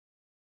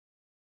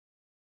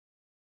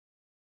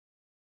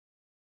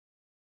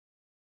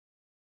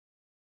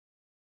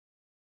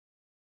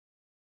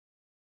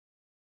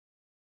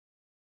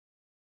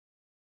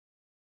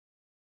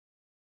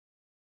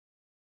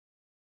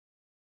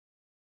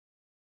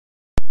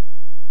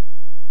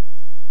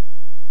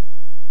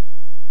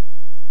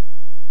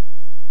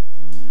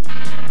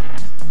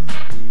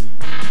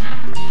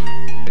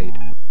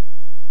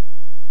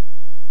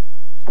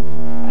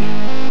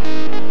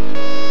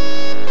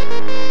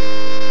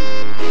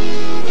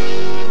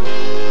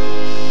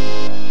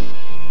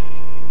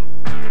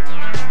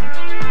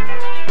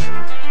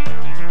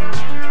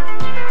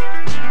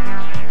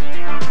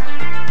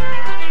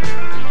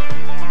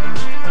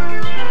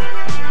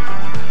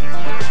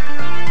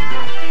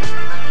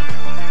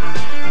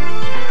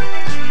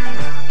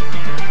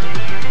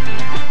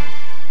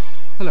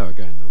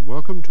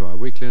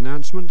weekly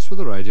announcements for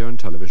the radio and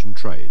television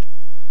trade.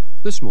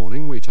 This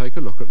morning we take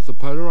a look at the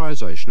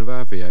polarisation of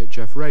our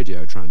VHF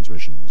radio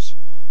transmissions.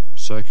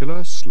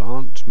 Circular,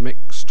 slant,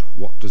 mixed,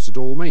 what does it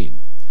all mean?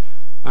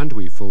 And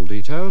we've full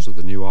details of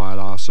the new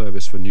ILR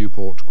service for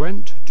Newport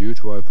Gwent, due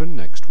to open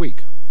next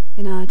week.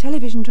 In our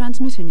television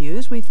transmitter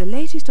news, we've the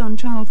latest on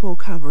Channel 4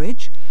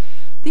 coverage,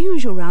 the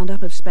usual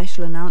roundup of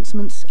special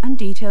announcements and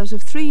details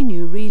of 3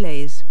 new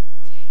relays.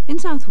 In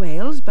South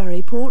Wales,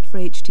 Barryport for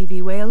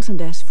HTV Wales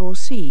and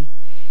S4C.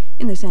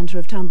 In the centre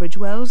of Tunbridge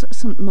Wells,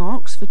 St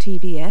Mark's for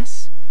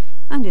TVS.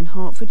 And in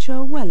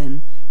Hertfordshire,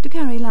 Welwyn, to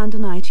carry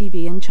London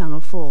ITV and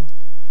Channel 4.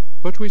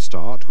 But we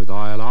start with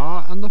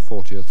ILR, and the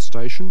 40th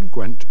station,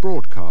 Gwent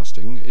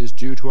Broadcasting, is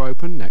due to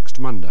open next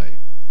Monday.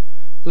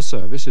 The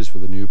service is for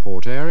the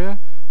Newport area,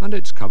 and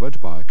it's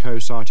covered by a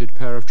co-sited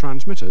pair of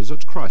transmitters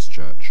at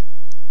Christchurch.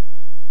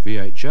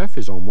 VHF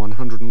is on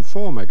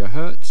 104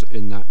 MHz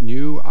in that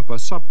new upper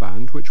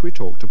subband which we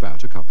talked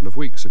about a couple of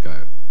weeks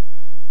ago.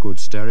 Good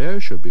stereo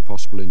should be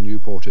possible in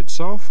Newport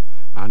itself,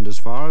 and as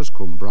far as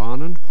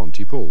Cwmbran and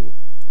Pontypool.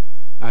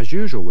 As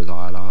usual with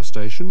ILR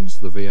stations,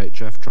 the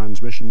VHF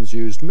transmissions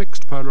used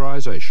mixed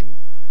polarisation.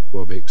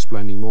 We'll be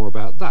explaining more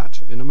about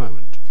that in a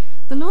moment.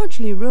 The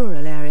largely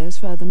rural areas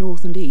further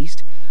north and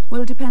east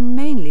will depend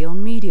mainly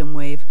on medium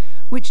wave,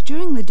 which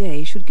during the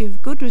day should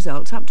give good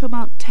results up to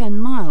about 10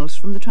 miles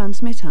from the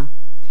transmitter.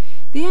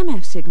 The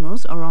MF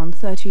signals are on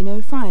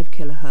 1305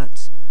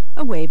 kHz,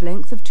 a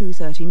wavelength of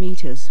 230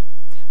 metres.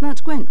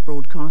 That's Gwent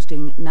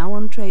Broadcasting, now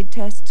on trade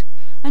tests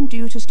and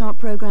due to start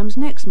programmes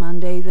next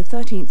Monday, the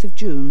 13th of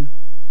June.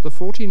 The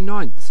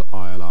 49th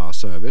ILR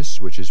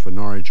service, which is for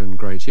Norwich and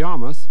Great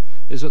Yarmouth,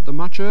 is at the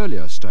much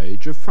earlier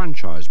stage of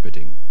franchise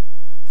bidding.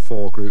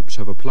 4 groups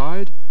have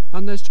applied,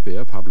 and there's to be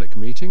a public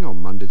meeting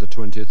on Monday the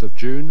 20th of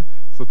June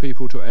for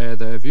people to air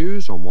their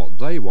views on what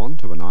they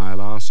want of an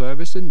ILR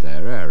service in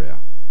their area.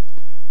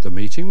 The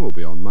meeting will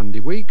be on Monday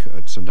week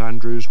at St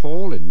Andrew's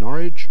Hall in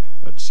Norwich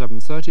at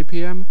 7:30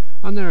 p.m,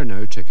 and there are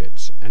no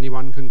tickets.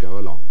 Anyone can go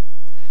along.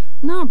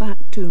 Now back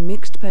to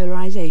mixed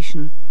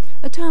polarisation,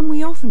 a term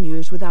we often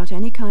use without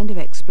any kind of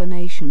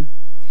explanation.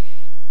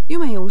 You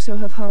may also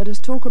have heard us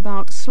talk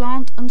about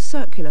slant and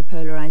circular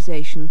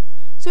polarisation.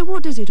 So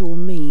what does it all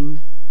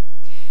mean?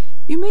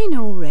 You may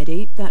know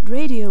already that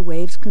radio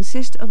waves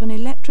consist of an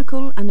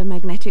electrical and a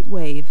magnetic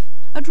wave,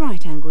 at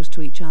right angles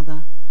to each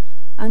other,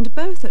 and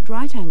both at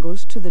right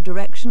angles to the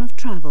direction of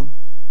travel.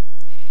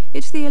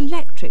 It's the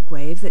electric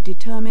wave that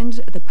determines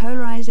the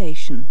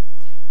polarisation,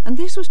 and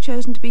this was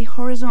chosen to be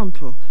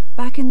horizontal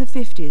back in the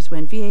 50s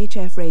when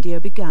VHF radio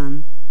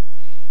began.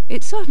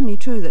 It's certainly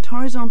true that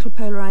horizontal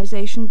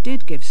polarisation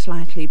did give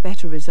slightly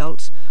better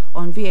results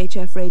on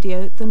VHF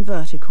radio than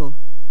vertical,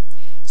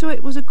 so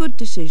it was a good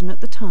decision at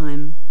the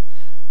time.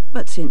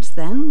 But since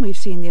then, we've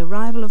seen the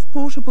arrival of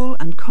portable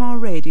and car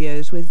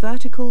radios with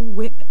vertical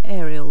whip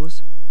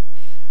aerials.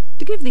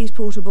 To give these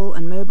portable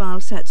and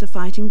mobile sets a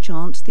fighting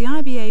chance, the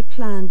IBA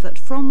planned that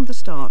from the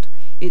start,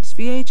 its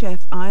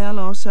VHF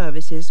ILR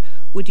services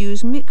would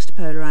use mixed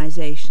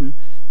polarisation,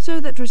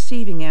 so that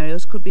receiving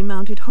aerials could be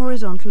mounted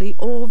horizontally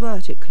or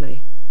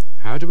vertically.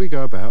 How do we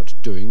go about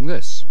doing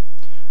this?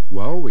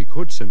 Well, we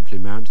could simply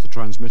mount the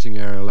transmitting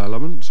aerial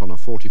elements on a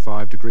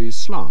 45 degrees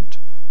slant,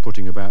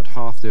 putting about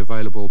half the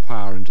available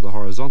power into the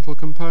horizontal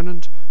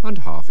component and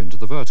half into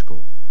the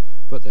vertical.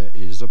 But there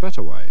is a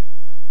better way.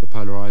 The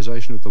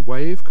polarisation of the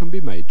wave can be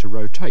made to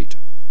rotate.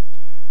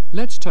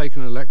 Let's take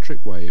an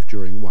electric wave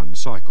during one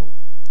cycle.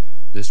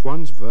 This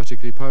one's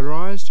vertically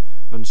polarised,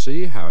 and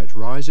see how it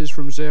rises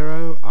from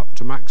 0 up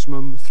to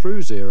maximum,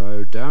 through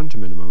 0, down to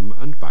minimum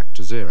and back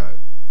to 0.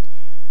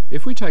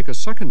 If we take a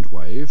second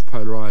wave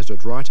polarised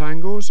at right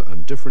angles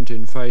and different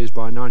in phase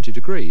by 90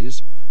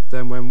 degrees,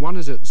 then when one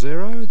is at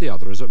 0, the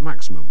other is at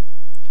maximum.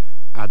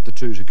 Add the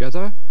two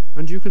together,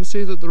 and you can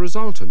see that the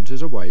resultant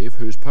is a wave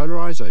whose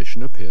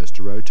polarisation appears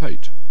to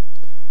rotate.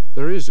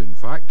 There is, in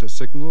fact, a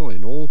signal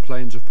in all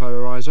planes of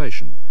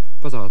polarisation,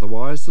 but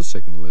otherwise the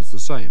signal is the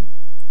same.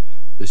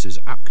 This is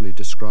aptly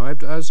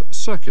described as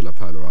circular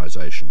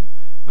polarisation,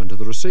 and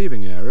the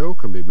receiving aerial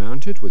can be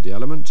mounted with the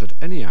elements at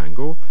any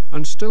angle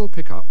and still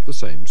pick up the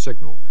same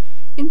signal.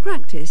 In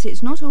practice,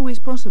 it's not always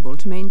possible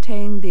to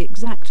maintain the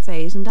exact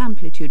phase and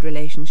amplitude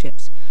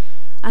relationships,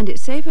 and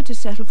it's safer to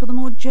settle for the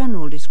more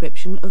general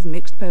description of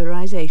mixed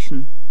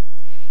polarisation.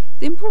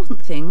 The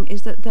important thing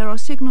is that there are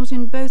signals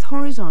in both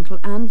horizontal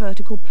and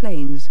vertical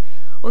planes,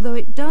 although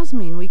it does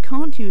mean we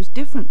can't use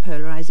different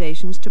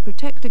polarisations to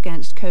protect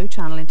against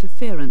co-channel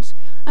interference,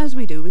 as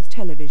we do with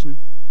television.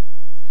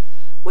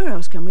 Where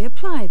else can we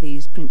apply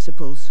these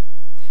principles?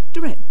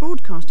 Direct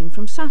broadcasting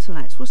from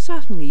satellites will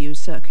certainly use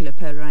circular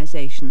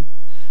polarisation,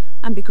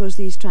 and because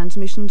these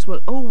transmissions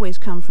will always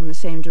come from the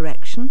same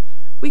direction,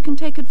 we can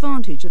take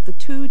advantage of the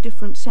 2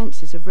 different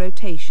senses of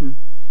rotation,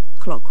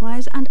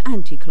 clockwise and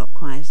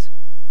anti-clockwise.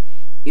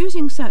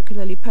 Using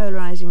circularly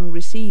polarising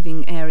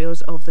receiving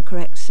aerials of the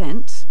correct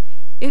sense,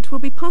 it will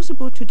be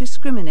possible to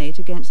discriminate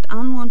against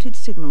unwanted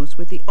signals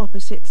with the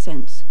opposite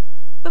sense,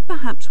 but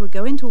perhaps we'll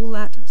go into all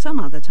that some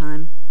other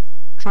time.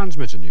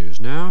 Transmitter news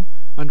now,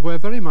 and we're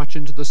very much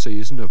into the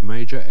season of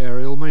major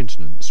aerial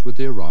maintenance with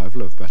the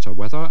arrival of better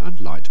weather and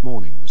light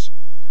mornings.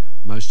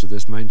 Most of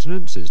this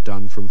maintenance is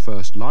done from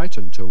first light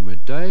until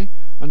midday,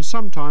 and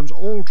sometimes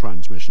all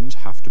transmissions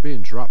have to be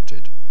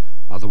interrupted.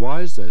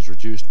 Otherwise there's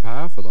reduced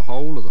power for the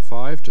whole of the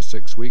 5 to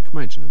 6 week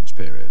maintenance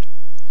period.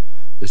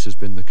 This has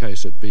been the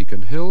case at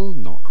Beacon Hill,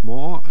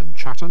 Knockmore and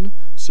Chatton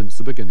since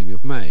the beginning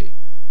of May,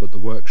 but the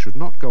work should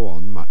not go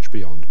on much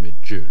beyond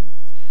mid-June.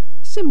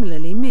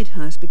 Similarly,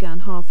 Midhurst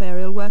began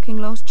half-aerial working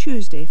last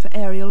Tuesday for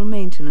aerial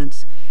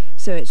maintenance,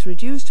 so it's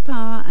reduced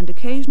power and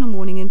occasional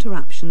morning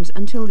interruptions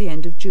until the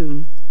end of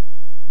June.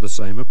 The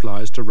same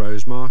applies to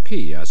Rose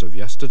Marquee as of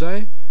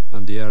yesterday,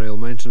 and the aerial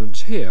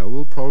maintenance here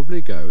will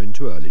probably go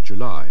into early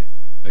July.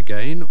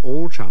 Again,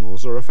 all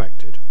channels are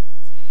affected.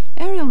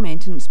 Aerial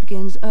maintenance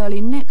begins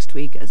early next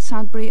week at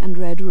Sudbury and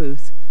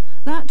Redruth.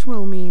 That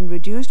will mean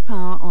reduced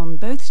power on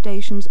both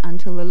stations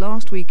until the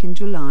last week in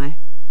July.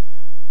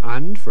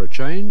 And, for a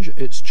change,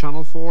 it's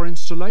Channel 4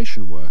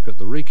 installation work at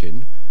the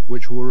Wrekin,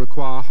 which will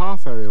require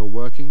half-aerial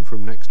working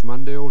from next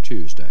Monday or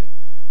Tuesday.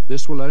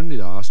 This will only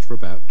last for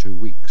about 2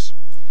 weeks.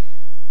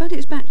 But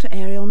it's back to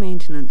aerial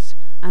maintenance,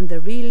 and the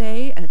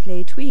relay at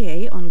Les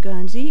Tuyers on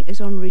Guernsey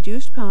is on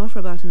reduced power for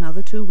about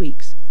another 2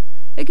 weeks.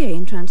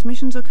 Again,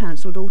 transmissions are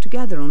cancelled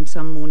altogether on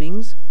some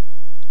mornings.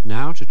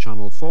 Now to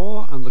Channel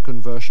 4 and the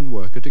conversion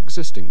work at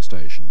existing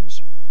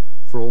stations.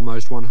 For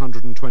almost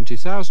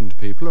 120,000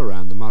 people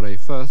around the Moray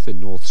Firth in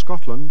North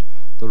Scotland,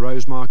 the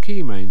Rose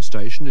Marquee main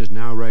station is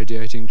now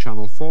radiating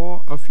Channel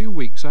 4 a few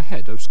weeks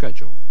ahead of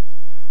schedule.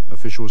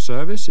 Official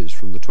service is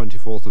from the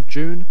 24th of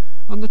June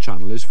and the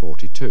channel is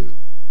 42.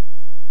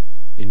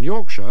 In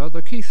Yorkshire,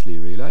 the Keighley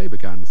relay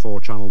began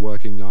 4-channel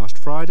working last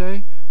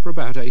Friday for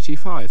about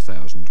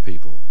 85,000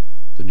 people.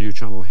 The new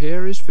channel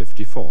here is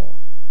 54.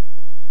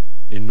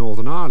 In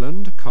Northern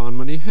Ireland,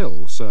 Carnmoney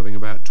Hill, serving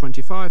about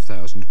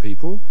 25,000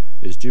 people,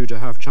 is due to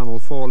have Channel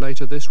 4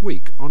 later this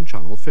week on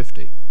Channel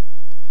 50.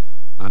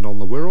 And on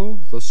the Wirral,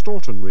 the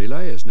Staunton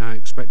relay is now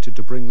expected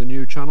to bring the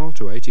new channel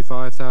to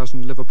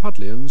 85,000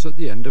 Liverpudlians at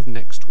the end of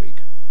next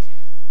week.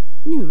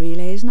 New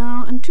relays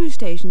now, and 2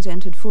 stations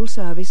entered full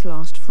service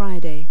last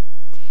Friday.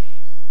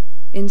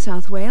 In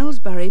South Wales,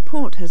 Bury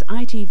Port has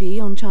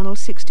ITV on Channel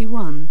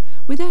 61,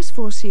 with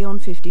S4C on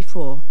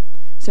 54,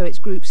 so its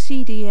Group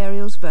CD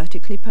aerials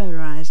vertically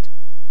polarised.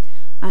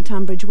 At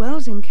Tunbridge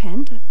Wells in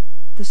Kent,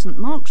 the St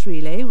Mark's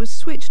relay was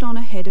switched on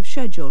ahead of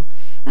schedule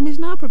and is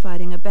now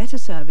providing a better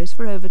service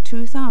for over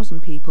 2,000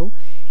 people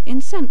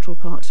in central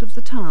parts of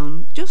the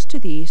town, just to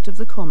the east of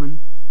the Common.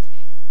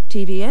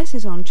 TVS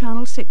is on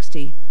Channel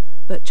 60,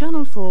 but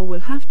Channel 4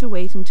 will have to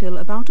wait until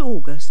about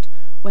August,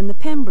 when the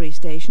Pembury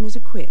station is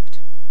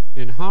equipped.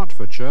 In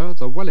Hertfordshire,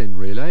 the Welwyn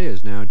relay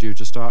is now due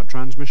to start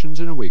transmissions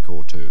in a week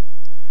or 2.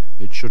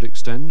 It should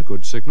extend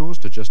good signals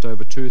to just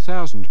over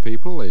 2,000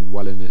 people in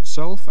Welwyn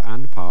itself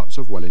and parts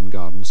of Welwyn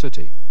Garden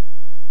City.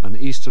 An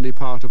easterly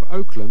part of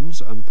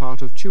Oaklands and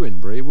part of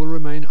Tewinbury will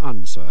remain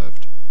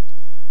unserved.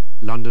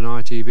 London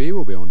ITV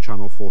will be on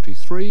Channel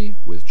 43,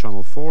 with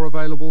Channel 4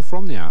 available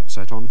from the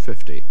outset on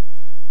 50.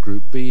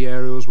 Group B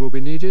aerials will be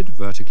needed,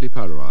 vertically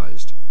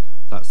polarised.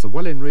 That's the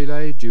Welwyn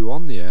relay, due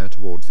on the air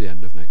towards the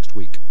end of next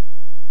week.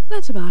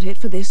 That's about it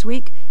for this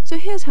week, so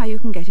here's how you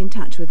can get in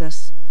touch with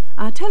us.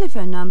 Our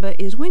telephone number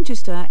is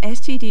Winchester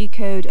STD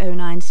code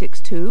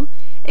 0962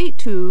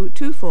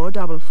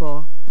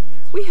 822444.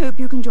 We hope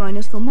you can join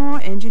us for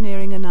more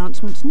engineering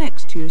announcements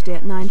next Tuesday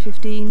at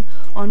 9:15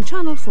 on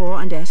Channel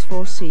 4 and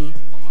S4C.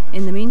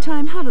 In the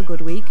meantime, have a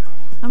good week,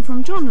 and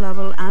from John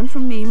Lovell and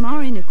from me,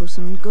 Mari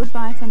Nicholson,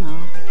 goodbye for now.